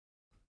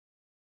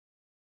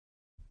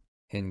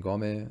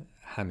هنگام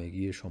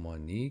همگی شما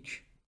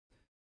نیک.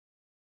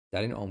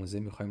 در این آموزه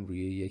میخوایم روی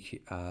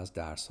یکی از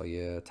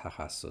درس‌های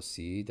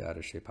تخصصی در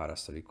رشته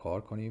پرستاری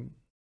کار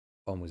کنیم.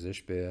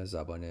 آموزش به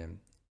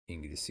زبان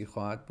انگلیسی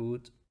خواهد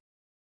بود.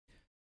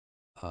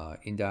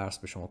 این درس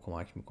به شما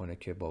کمک میکنه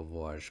که با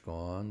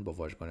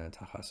واژگان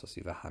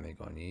تخصصی و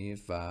همگانی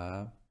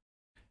و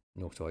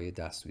نکته‌های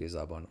دستوری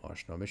زبان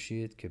آشنا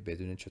بشید که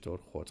بدونید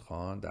چطور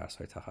خودخوان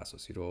درس‌های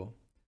تخصصی رو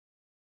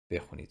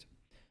بخونید.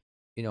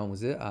 این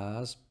آموزه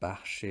از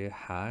بخش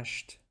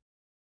 8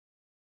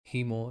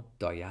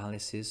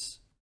 Hemodialysis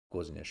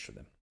گزینش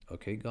شده.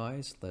 Okay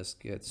guys, let's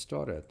get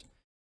started.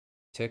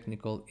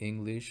 Technical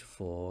English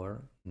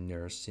for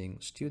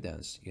Nursing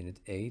Students, Unit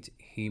 8,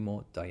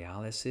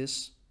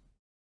 Hemodialysis.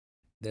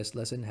 This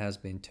lesson has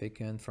been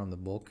taken from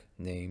the book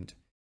named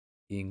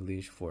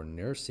English for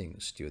Nursing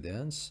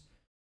Students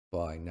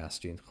by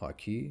Nasrin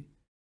Khaki,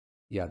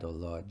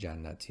 Yadullah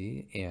Jannati,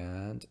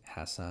 and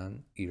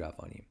Hassan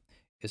Iravani.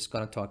 It's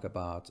going to talk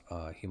about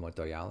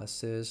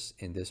hemodialysis.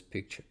 In this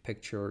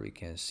picture, you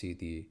can see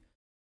the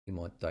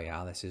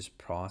hemodialysis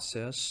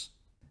process,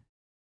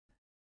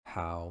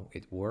 how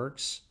it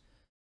works.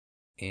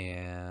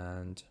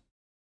 And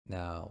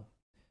now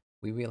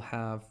we will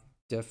have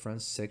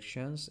different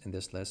sections in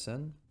this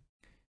lesson.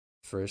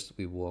 First,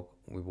 we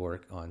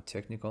work on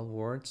technical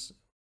words.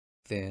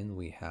 Then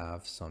we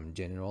have some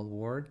general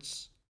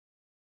words.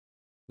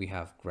 We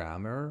have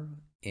grammar,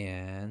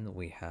 and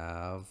we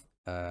have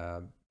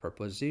a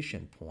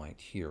preposition point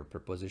here,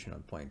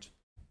 prepositional point.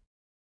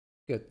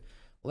 Good.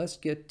 Let's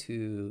get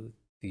to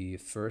the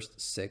first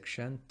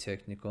section,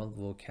 technical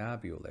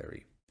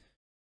vocabulary.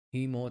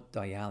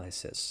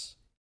 Hemodialysis.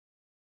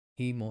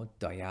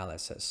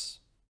 Hemodialysis.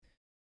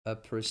 A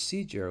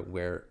procedure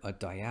where a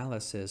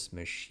dialysis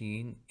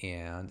machine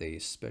and a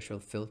special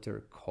filter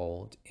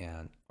called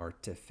an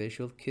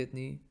artificial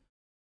kidney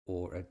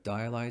or a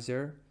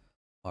dialyzer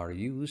are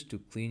used to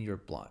clean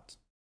your blood.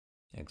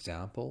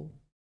 Example: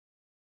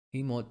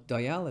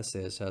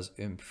 hemodialysis has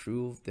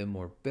improved the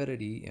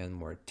morbidity and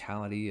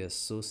mortality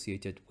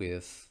associated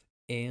with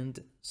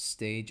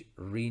end-stage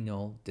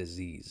renal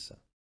disease.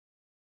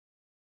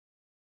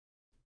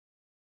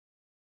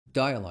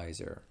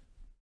 Dialyzer.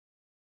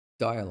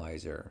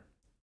 Dialyzer.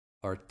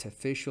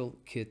 Artificial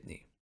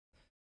kidney.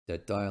 The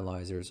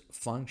dialyzer's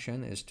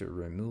function is to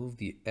remove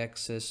the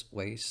excess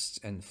waste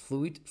and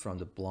fluid from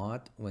the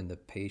blood when the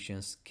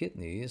patient's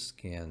kidneys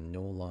can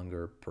no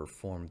longer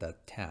perform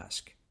that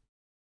task.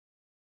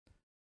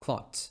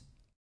 Clot.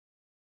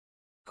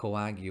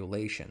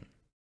 Coagulation.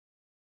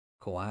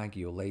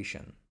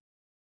 Coagulation.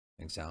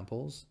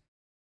 Examples: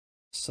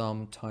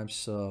 some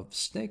types of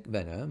snake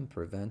venom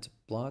prevent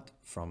blood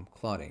from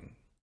clotting.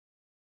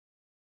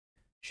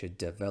 She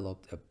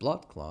developed a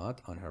blood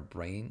clot on her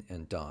brain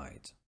and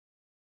died.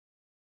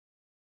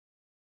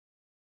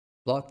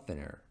 Blood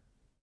thinner.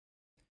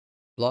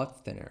 Blood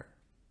thinner.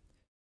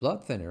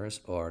 Blood thinners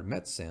are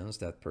medicines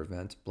that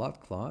prevent blood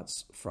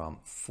clots from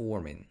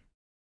forming.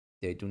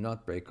 They do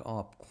not break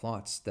up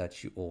clots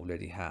that you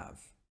already have.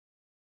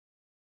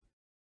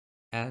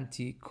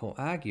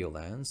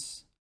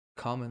 Anticoagulants,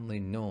 commonly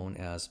known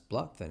as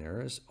blood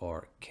thinners,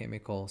 are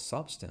chemical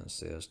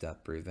substances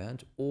that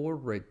prevent or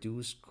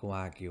reduce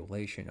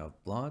coagulation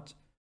of blood,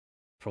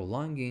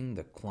 prolonging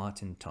the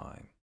clotting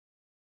time.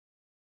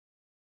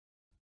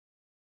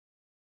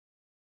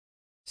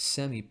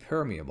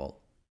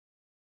 Semi-permeable.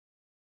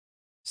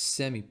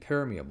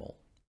 Semi-permeable,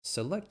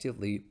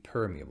 selectively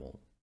permeable.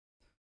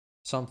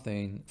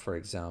 Something, for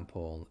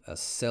example, a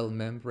cell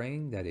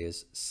membrane that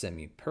is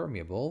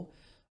semi-permeable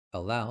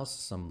allows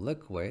some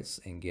liquids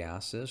and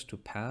gases to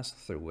pass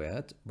through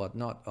it, but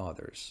not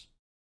others.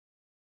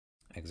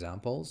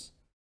 Examples: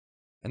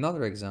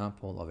 another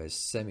example of a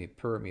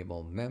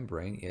semi-permeable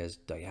membrane is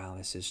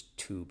dialysis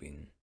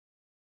tubing.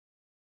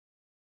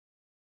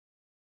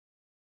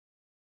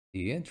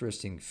 The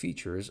interesting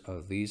features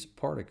of these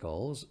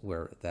particles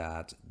were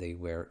that they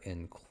were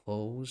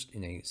enclosed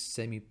in a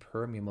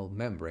semi-permeable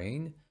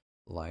membrane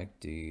like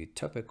the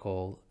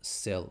typical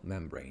cell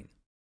membrane.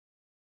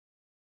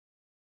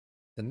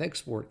 The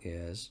next word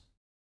is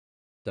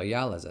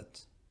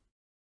dialysate.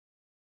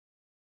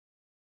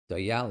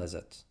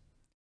 Dialysate.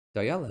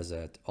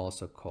 Dialysate,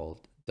 also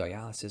called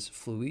dialysis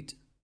fluid,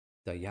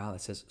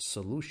 dialysis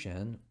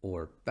solution,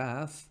 or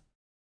bath,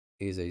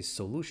 is a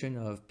solution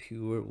of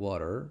pure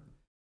water,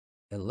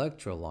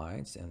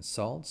 electrolytes, and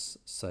salts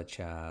such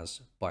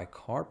as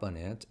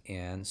bicarbonate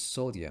and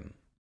sodium.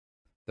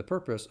 The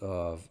purpose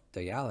of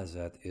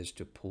dialysate is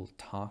to pull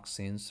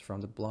toxins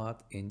from the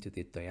blood into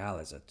the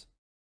dialysate.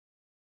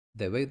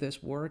 The way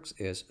this works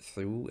is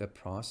through a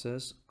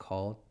process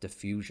called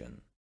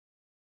diffusion.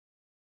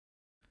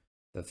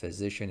 The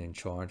physician in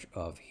charge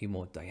of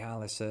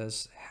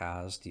hemodialysis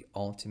has the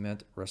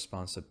ultimate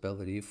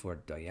responsibility for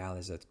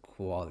dialysate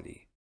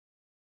quality.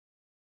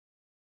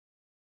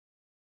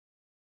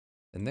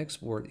 The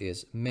next word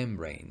is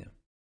membrane.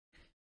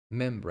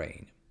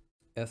 Membrane.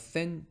 A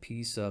thin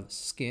piece of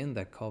skin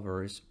that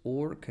covers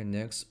or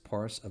connects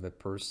parts of a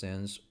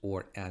person's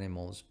or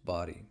animal's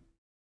body.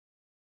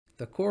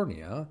 The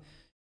cornea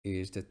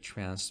is the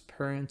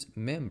transparent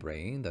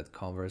membrane that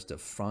covers the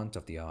front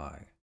of the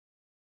eye.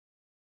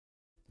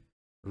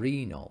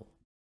 Renal,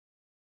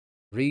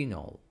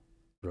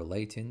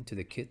 relating to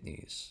the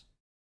kidneys.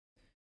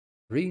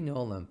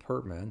 Renal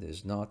impairment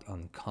is not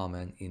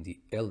uncommon in the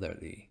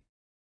elderly.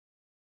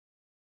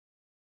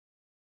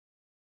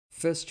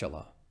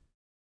 Fistula,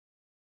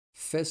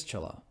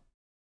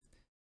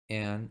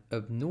 an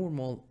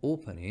abnormal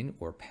opening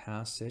or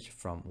passage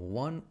from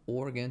one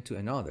organ to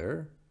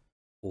another,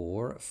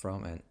 or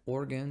from an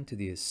organ to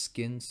the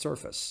skin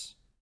surface.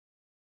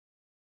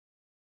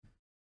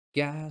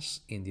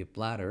 Gas in the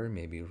bladder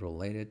may be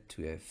related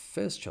to a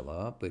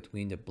fistula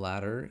between the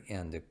bladder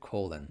and the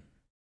colon.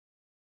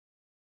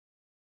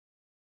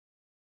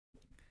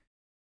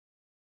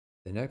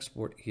 The next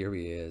word here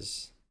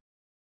is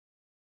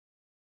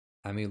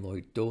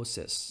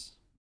amyloidosis.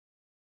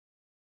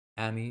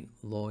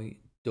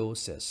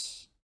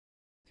 Amyloidosis.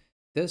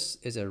 This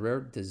is a rare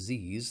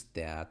disease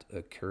that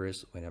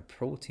occurs when a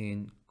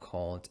protein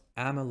called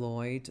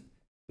amyloid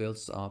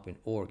builds up in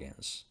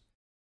organs.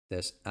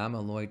 This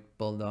amyloid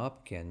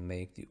buildup can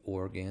make the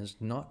organs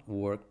not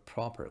work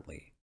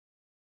properly.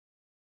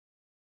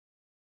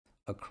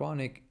 A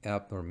chronic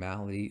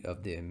abnormality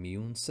of the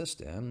immune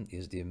system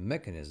is the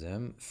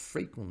mechanism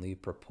frequently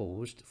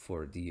proposed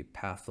for the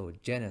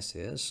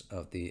pathogenesis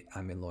of the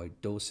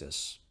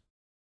amyloidosis.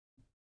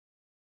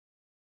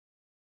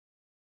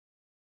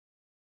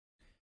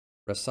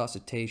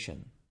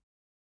 Resuscitation.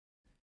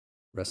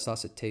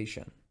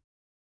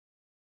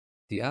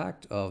 The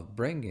act of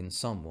bringing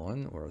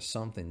someone or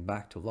something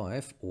back to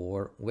life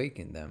or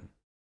waking them.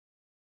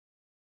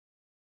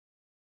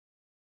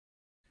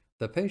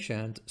 The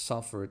patient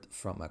suffered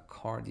from a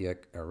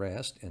cardiac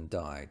arrest and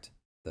died,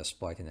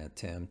 despite an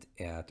attempt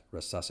at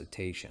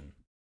resuscitation.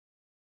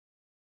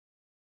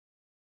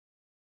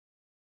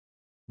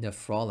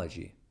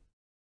 Nephrology.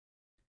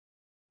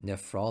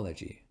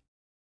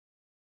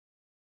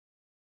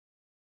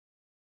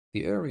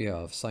 The area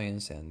of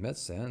science and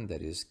medicine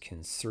that is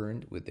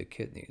concerned with the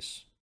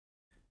kidneys.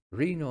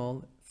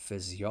 Renal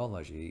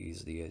physiology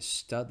is the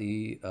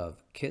study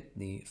of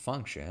kidney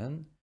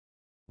function,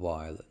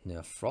 while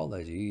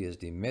nephrology is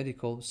the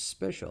medical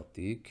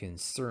specialty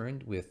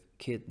concerned with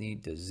kidney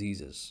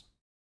diseases.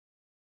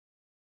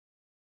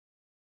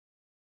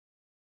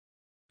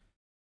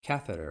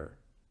 Catheter.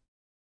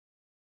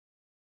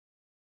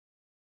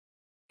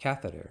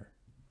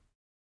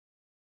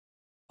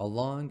 A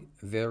long,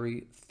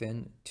 very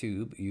thin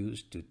tube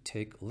used to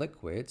take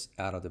liquids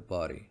out of the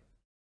body.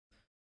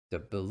 The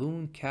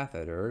balloon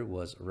catheter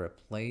was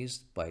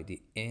replaced by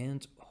the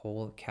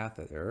end-hole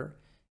catheter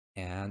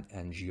and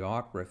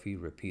angiography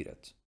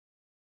repeated.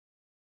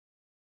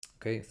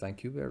 Okay,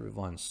 thank you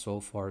everyone. So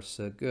far,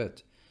 so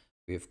good.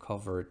 We've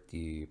covered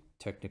the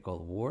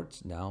technical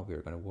words. Now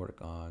we're going to work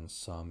on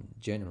some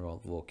general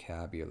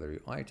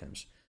vocabulary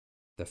items.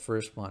 The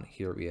first one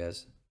here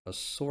is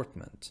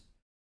assortment.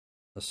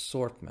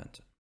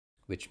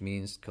 Which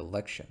means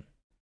collection,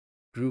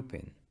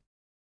 grouping,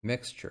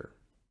 mixture.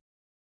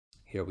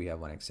 Here we have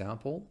one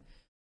example.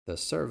 The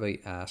survey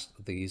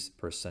asked these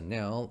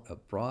personnel a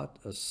broad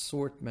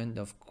assortment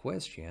of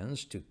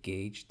questions to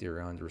gauge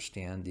their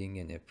understanding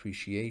and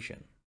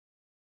appreciation.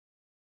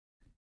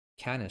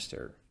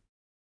 Canister.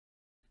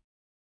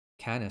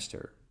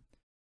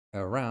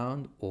 A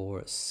round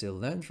or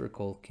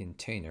cylindrical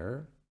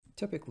container,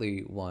 typically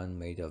one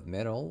made of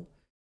metal,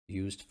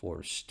 used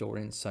for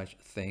storing such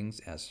things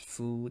as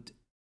food,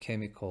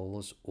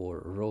 chemicals, or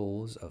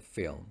rolls of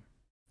film.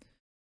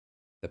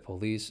 The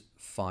police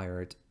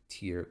fired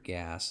tear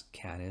gas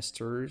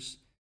canisters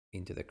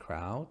into the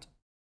crowd.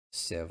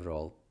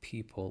 Several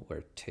people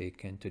were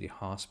taken to the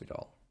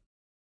hospital.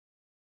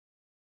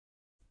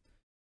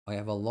 I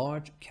have a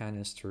large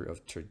canister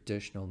of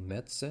traditional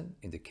medicine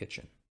in the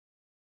kitchen.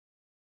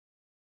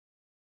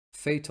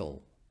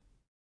 Fatal.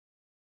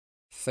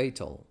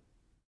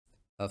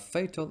 A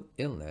fatal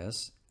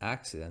illness,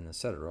 accident,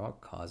 etc.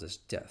 causes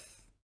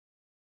death.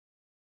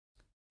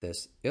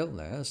 This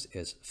illness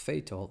is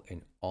fatal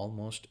in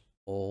almost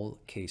all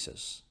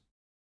cases.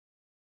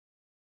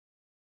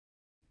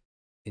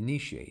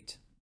 Initiate.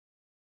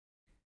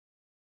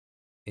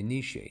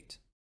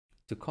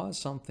 To cause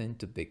something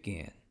to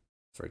begin.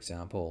 For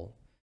example,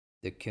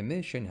 the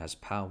Commission has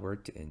power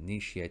to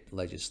initiate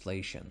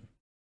legislation.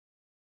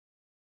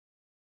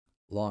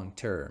 Long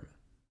term,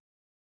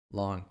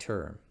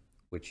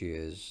 which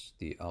is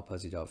the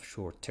opposite of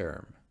short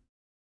term.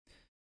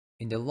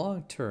 In the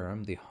long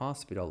term, the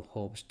hospital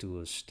hopes to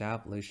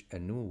establish a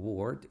new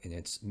ward in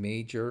its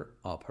major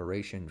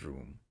operation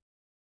room.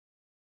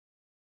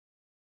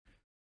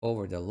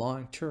 Over the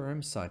long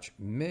term, such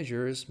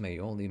measures may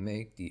only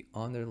make the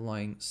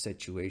underlying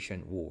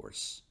situation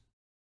worse.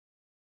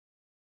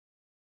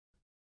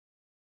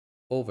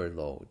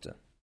 Overload.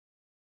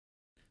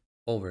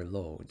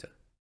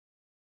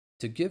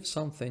 To give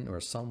something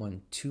or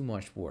someone too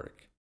much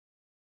work.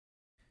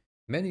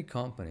 Many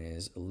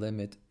companies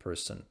limit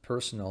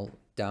personal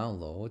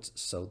downloads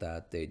so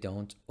that they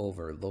don't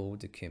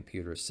overload the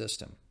computer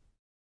system.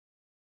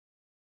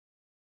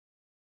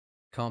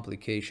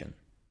 complication,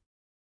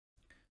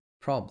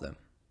 problem,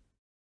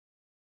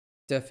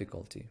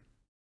 difficulty.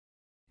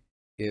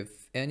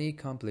 If any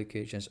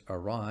complications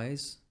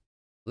arise,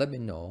 let me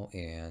know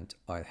and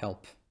I'll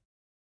help.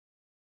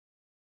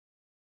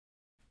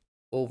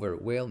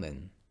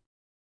 Overwhelming,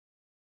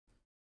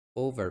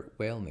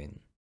 overwhelming,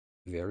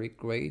 very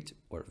great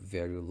or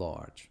very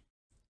large,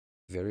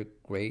 very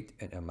great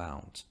in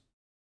amount.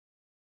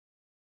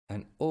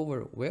 An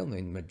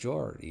overwhelming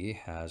majority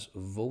has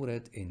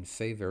voted in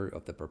favor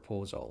of the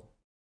proposal.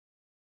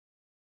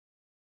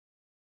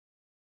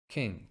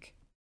 Kink,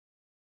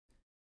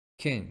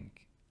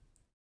 kink,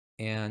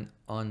 an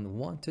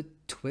unwanted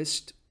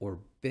twist or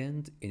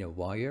bend in a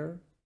wire,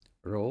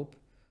 rope,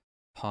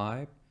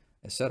 pipe,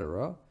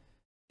 etc.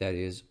 that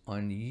is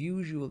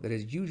unusual, that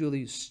is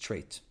usually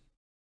straight.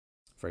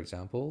 For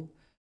example,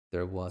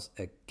 there was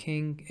a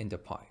kink in the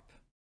pipe.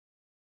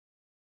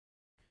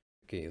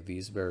 Okay,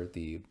 these were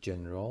the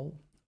general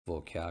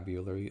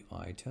vocabulary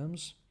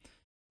items.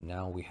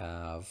 Now we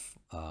have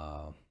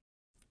a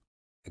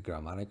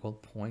grammatical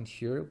point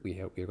here.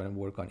 We're going to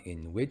work on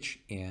in which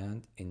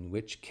and in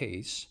which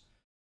case,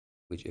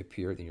 which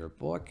appeared in your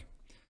book.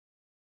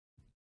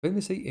 When we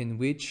say in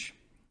which,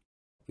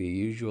 we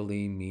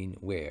usually mean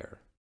where,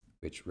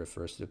 which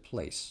refers to the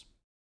place.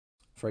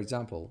 For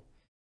example,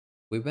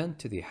 we went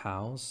to the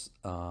house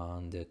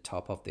on the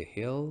top of the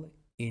hill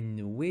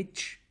in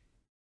which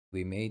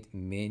we made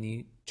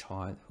many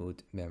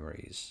childhood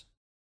memories.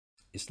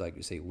 It's like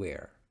you say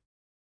where.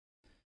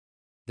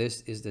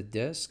 This is the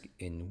desk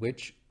in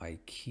which I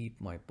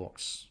keep my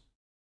books.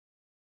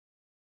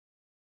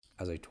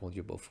 As I told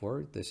you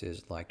before, this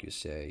is like you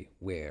say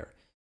where.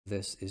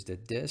 This is the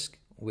desk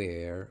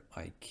where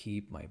I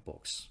keep my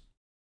books.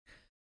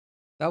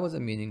 That was the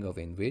meaning of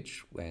in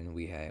which when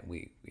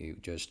we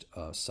just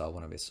saw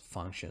one of its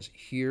functions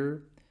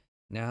here.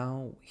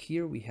 Now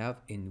here we have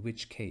in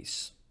which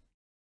case.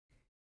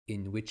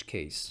 In which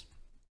case.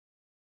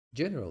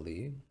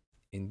 Generally,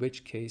 in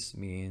which case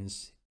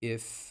means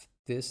if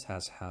this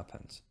has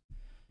happened,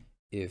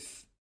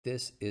 if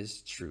this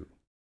is true,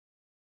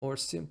 or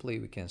simply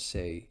we can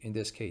say in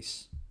this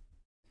case.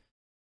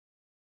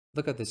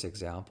 Look at this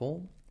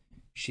example.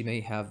 She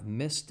may have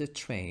missed the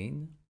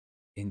train,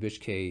 in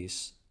which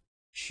case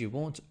she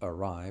won't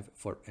arrive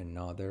for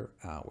another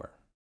hour.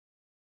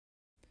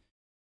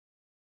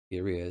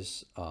 Here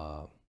is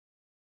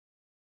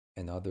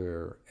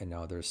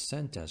another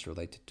sentence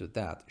related to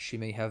that. She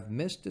may have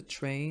missed the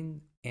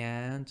train,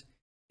 and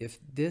if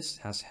this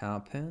has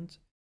happened,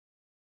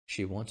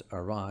 she won't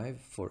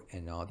arrive for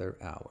another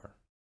hour.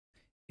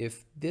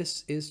 If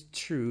this is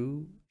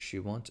true, she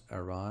won't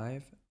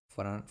arrive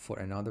for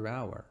another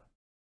hour.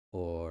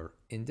 Or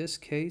in this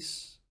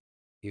case,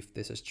 if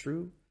this is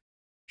true,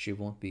 she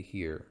won't be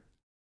here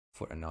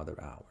for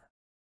another hour.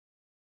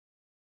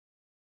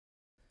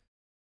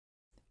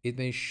 It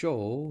may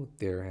show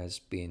there has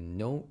been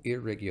no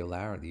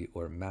irregularity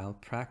or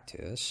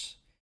malpractice,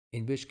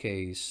 in which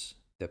case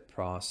the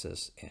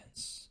process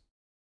ends.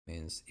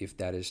 Means if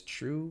that is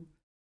true,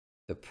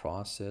 the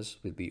process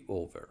will be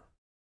over.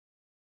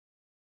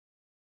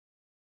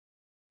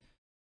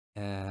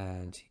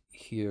 And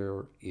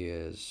here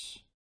is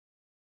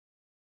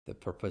the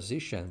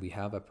preposition. We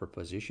have a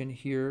preposition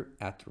here,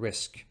 at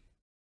risk.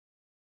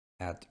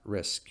 At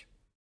risk.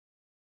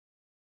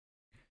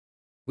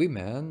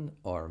 Women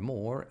are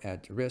more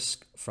at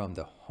risk from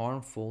the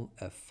harmful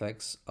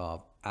effects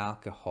of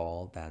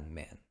alcohol than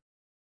men.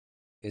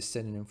 A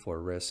synonym for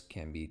risk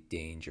can be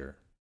danger.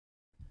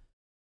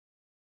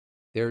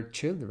 Their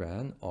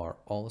children are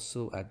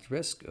also at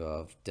risk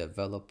of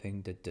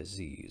developing the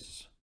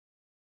disease.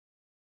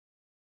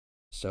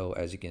 So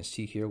as you can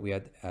see here, we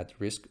had at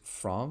risk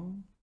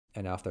from,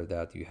 and after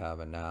that you have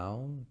a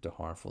noun, the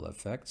harmful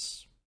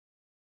effects.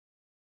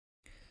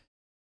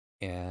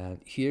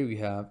 And here we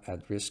have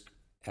at risk,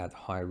 at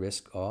high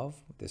risk of.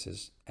 This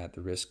is at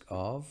the risk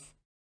of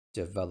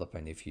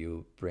development. If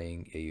you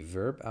bring a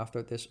verb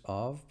after this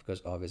of,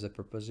 because of is a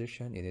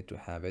preposition, you need to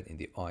have it in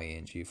the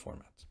ing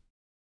format.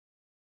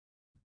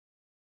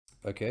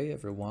 Okay,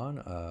 everyone,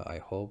 I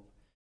hope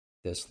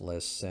this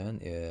lesson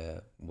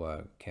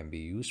can be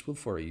useful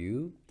for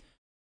you.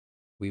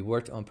 We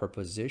worked on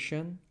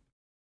preposition.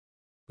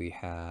 We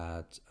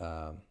had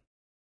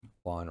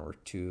one or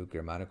two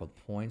grammatical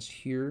points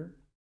here.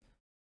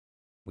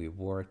 We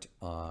worked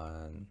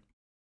on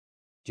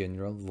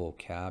general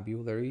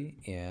vocabulary,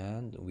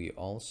 and we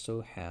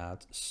also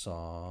had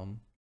some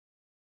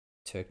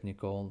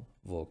technical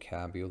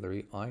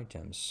vocabulary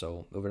items.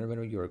 So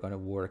whenever you're going to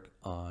work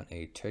on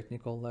a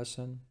technical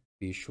lesson,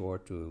 be sure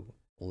to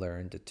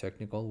learn the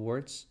technical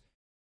words.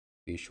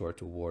 Be sure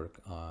to work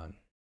on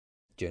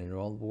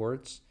general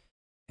words,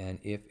 and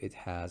if it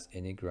has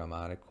any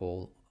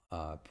grammatical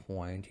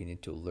point, you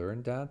need to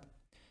learn that.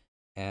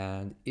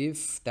 And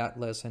if that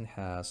lesson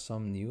has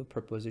some new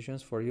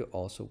prepositions for you,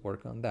 also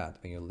work on that.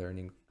 When you're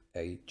learning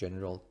a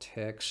general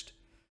text,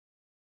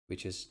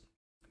 which is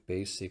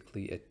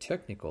basically a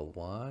technical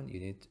one,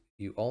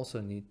 you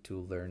also need to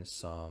learn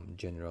some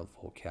general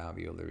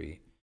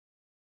vocabulary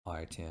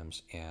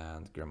items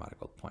and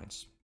grammatical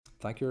points.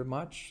 Thank you very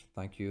much.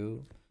 Thank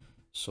you.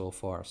 So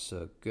far,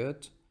 so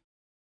good.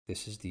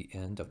 This is the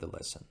end of the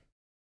lesson.